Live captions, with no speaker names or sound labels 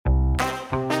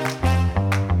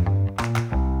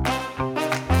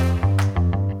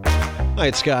Hi,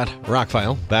 it's Scott,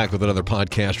 ROCKFILE, back with another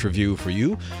podcast review for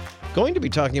you. Going to be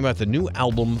talking about the new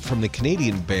album from the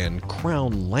Canadian band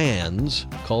Crown Lands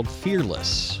called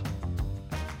Fearless.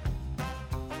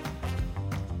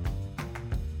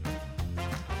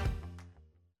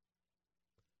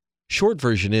 Short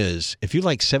version is, if you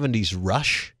like 70s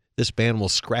Rush, this band will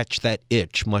scratch that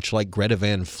itch, much like Greta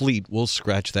Van Fleet will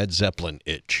scratch that Zeppelin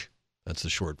itch. That's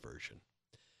the short version.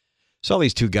 Saw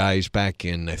these two guys back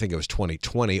in, I think it was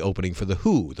 2020, opening for The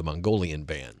Who, the Mongolian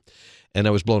band. And I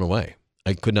was blown away.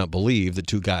 I could not believe that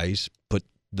two guys put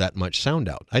that much sound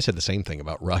out. I said the same thing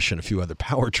about Rush and a few other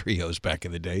power trios back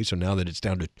in the day. So now that it's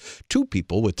down to two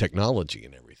people with technology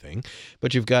and everything.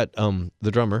 But you've got the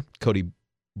drummer, Cody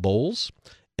Bowles,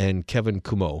 and Kevin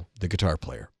Kumo, the guitar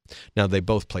player. Now, they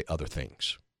both play other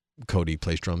things. Cody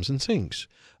plays drums and sings.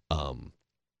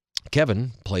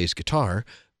 Kevin plays guitar,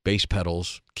 bass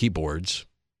pedals, keyboards.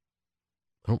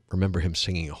 I don't remember him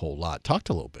singing a whole lot. Talked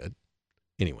a little bit.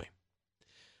 Anyway,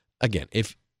 again,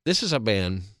 if this is a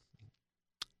band,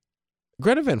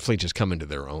 Greta Van Fleet has come into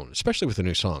their own, especially with a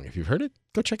new song. If you've heard it,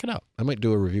 go check it out. I might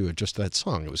do a review of just that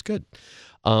song. It was good.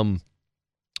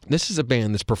 This is a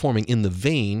band that's performing in the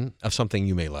vein of something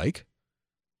you may like,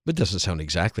 but doesn't sound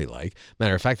exactly like.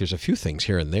 Matter of fact, there's a few things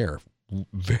here and there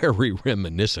very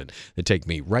reminiscent that take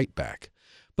me right back.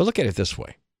 But look at it this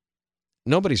way.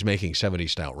 Nobody's making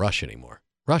 70s style Rush anymore.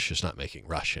 Rush is not making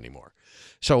Rush anymore.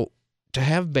 So to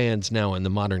have bands now in the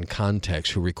modern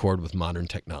context who record with modern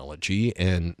technology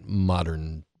and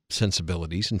modern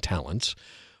sensibilities and talents,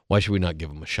 why should we not give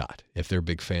them a shot? If they're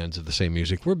big fans of the same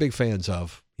music we're big fans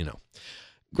of,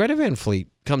 Greta Van Fleet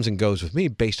comes and goes with me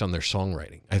based on their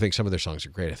songwriting. I think some of their songs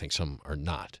are great. I think some are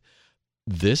not.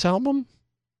 This album,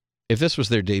 if this was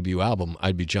their debut album,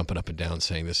 I'd be jumping up and down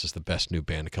saying this is the best new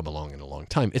band to come along in a long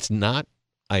time. It's not.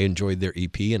 I enjoyed their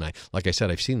EP, and like I said,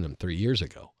 I've seen them 3 years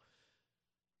ago.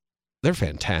 They're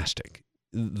fantastic.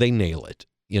 They nail it.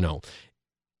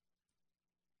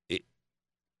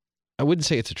 I wouldn't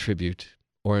say it's a tribute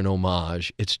or an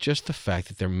homage. It's just the fact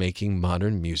that they're making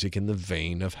modern music in the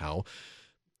vein of how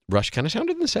Rush kind of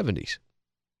sounded in the 70s.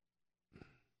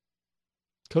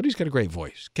 Cody's got a great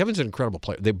voice. Kevin's an incredible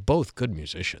player. They're both good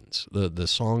musicians. The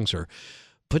songs are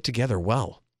put together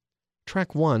well.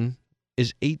 Track 1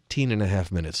 is 18 and a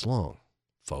half minutes long,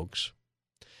 folks.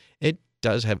 It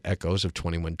does have echoes of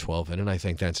 2112 in it, and I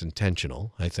think that's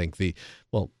intentional. I think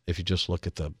if you just look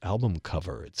at the album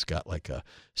cover, it's got like a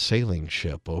sailing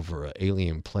ship over an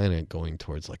alien planet going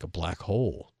towards like a black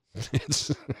hole.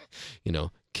 It's,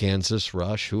 Kansas,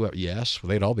 Rush, whoever. Yes,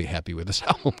 they'd all be happy with this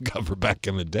album cover back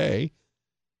in the day.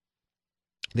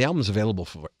 The album's available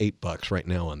for $8 right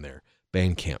now on their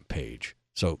Bandcamp page.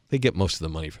 So they get most of the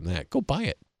money from that. Go buy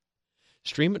it.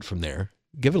 Stream it from there.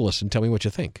 Give it a listen. Tell me what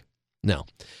you think. Now,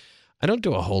 I don't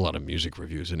do a whole lot of music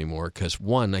reviews anymore because,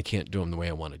 one, I can't do them the way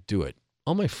I want to do it.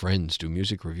 All my friends do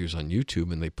music reviews on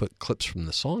YouTube and they put clips from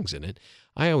the songs in it.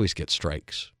 I always get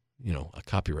strikes,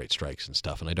 copyright strikes and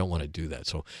stuff, and I don't want to do that.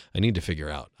 So I need to figure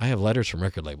out. I have letters from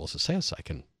record labels that says I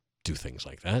can do things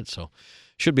like that. So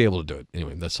should be able to do it.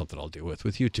 Anyway, that's something I'll deal with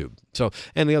YouTube. So,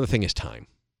 and the other thing is time.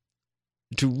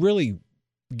 To really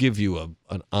give you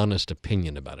an honest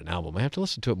opinion about an album, I have to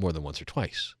listen to it more than once or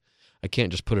twice. I can't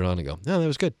just put it on and go, no, that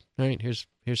was good. All right, here's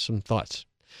some thoughts.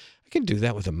 I can do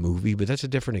that with a movie, but that's a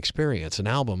different experience. An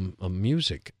album, a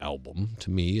music album, to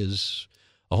me is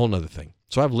a whole nother thing.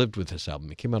 So I've lived with this album.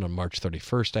 It came out on March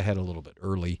 31st. I had a little bit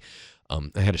early.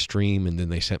 I had a stream, and then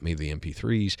they sent me the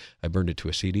MP3s. I burned it to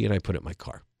a CD, and I put it in my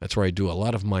car. That's where I do a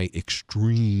lot of my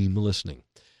extreme listening.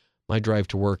 My drive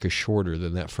to work is shorter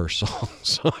than that first song,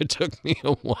 so it took me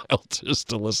a while just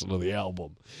to listen to the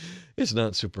album. It's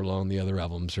not super long. The other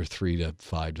albums are 3 to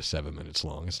 5 to 7 minutes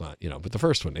long. It's not, but the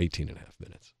first one, 18 and a half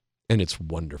minutes. And it's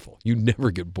wonderful. You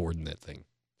never get bored in that thing.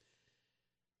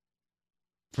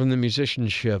 From the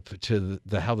musicianship to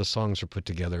the how the songs are put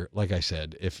together, like I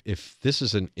said, if this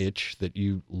is an itch that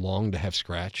you long to have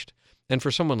scratched, and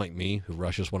for someone like me, who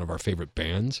Rush is one of our favorite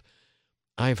bands,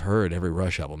 I've heard every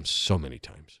Rush album so many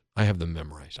times. I have them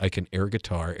memorized. I can air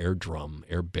guitar, air drum,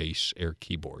 air bass, air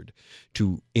keyboard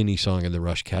to any song in the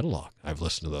Rush catalog. I've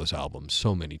listened to those albums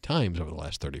so many times over the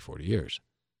last 30, 40 years.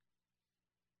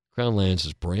 Crown Lands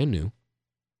is brand new.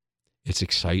 It's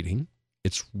exciting.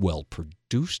 It's well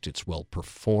produced. It's well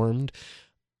performed.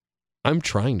 I'm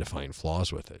trying to find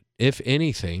flaws with it. If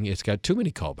anything, it's got too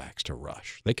many callbacks to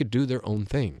Rush. They could do their own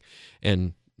thing.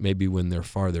 And maybe when they're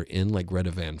farther in, like Greta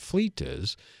Van Fleet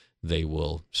is, they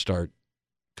will start,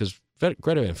 because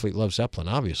Greta Van Fleet loves Zeppelin,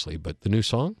 obviously, but the new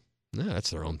song,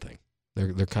 that's their own thing.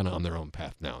 They're kind of on their own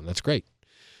path now, and that's great.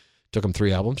 Took them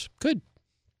 3 albums. Good.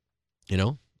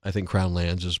 I think Crown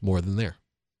Lands is more than there.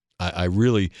 I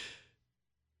really,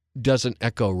 doesn't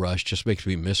echo Rush, just makes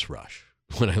me miss Rush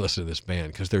when I listen to this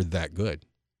band because they're that good.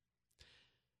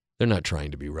 They're not trying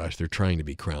to be Rush. They're trying to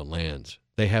be Crown Lands.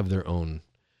 They have their own,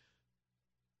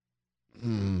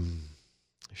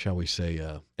 shall we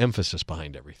say, emphasis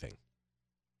behind everything.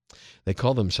 They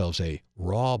call themselves a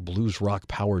raw blues rock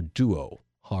power duo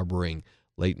harboring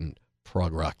latent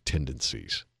prog rock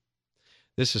tendencies.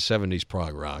 This is 70s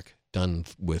prog rock done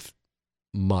with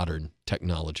modern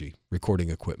technology, recording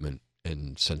equipment,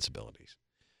 and sensibilities.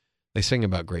 They sing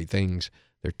about great things.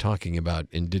 They're talking about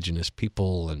indigenous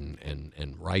people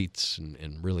and rights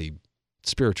and really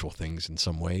spiritual things in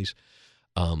some ways.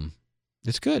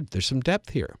 It's good. There's some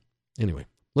depth here. Anyway,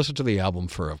 listen to the album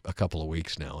for a couple of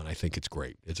weeks now, and I think it's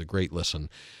great. It's a great listen.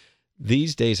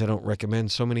 These days, I don't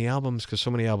recommend so many albums because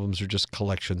so many albums are just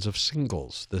collections of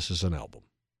singles. This is an album.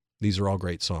 These are all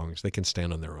great songs. They can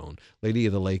stand on their own. Lady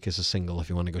of the Lake is a single if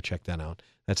you want to go check that out.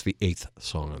 That's the 8th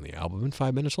song on the album and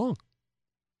 5 minutes long.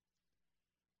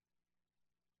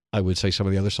 I would say some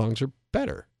of the other songs are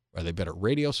better. Are they better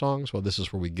radio songs? Well, this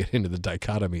is where we get into the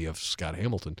dichotomy of Scott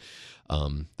Hamilton,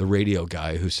 the radio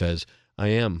guy who says, I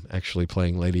am actually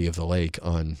playing Lady of the Lake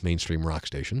on mainstream rock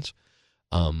stations.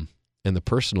 And the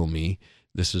personal me,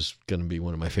 this is going to be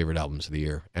one of my favorite albums of the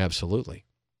year. Absolutely.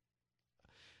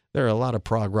 There are a lot of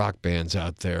prog rock bands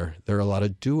out there. There are a lot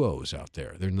of duos out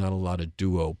there. There are not a lot of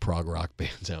duo prog rock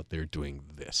bands out there doing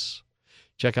this.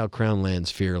 Check out Crown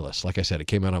Lands Fearless. Like I said, it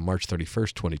came out on March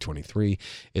 31st, 2023.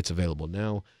 It's available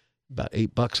now. About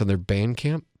 $8 on their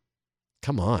Bandcamp.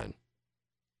 Come on.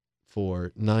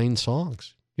 For 9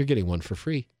 songs. You're getting one for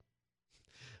free.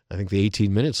 I think the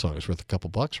 18-minute song is worth a couple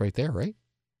bucks right there, right?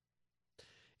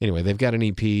 Anyway, they've got an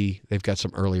EP. They've got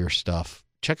some earlier stuff.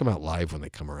 Check them out live when they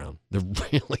come around. They're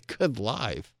really good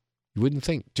live. You wouldn't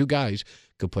think 2 guys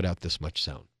could put out this much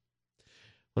sound.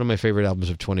 One of my favorite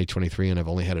albums of 2023, and I've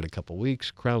only had it a couple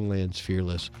weeks, Crown Lands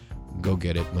Fearless. Go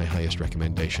get it. My highest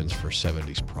recommendations for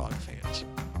 70s prog fans.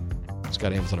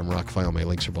 Scott Hamilton, I'm ROCKFILE. My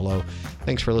links are below.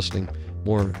 Thanks for listening.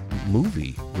 More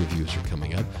movie reviews are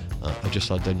coming up. I just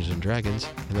saw Dungeons & Dragons,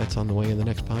 and that's on the way in the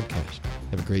next podcast.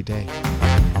 Have a great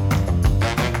day.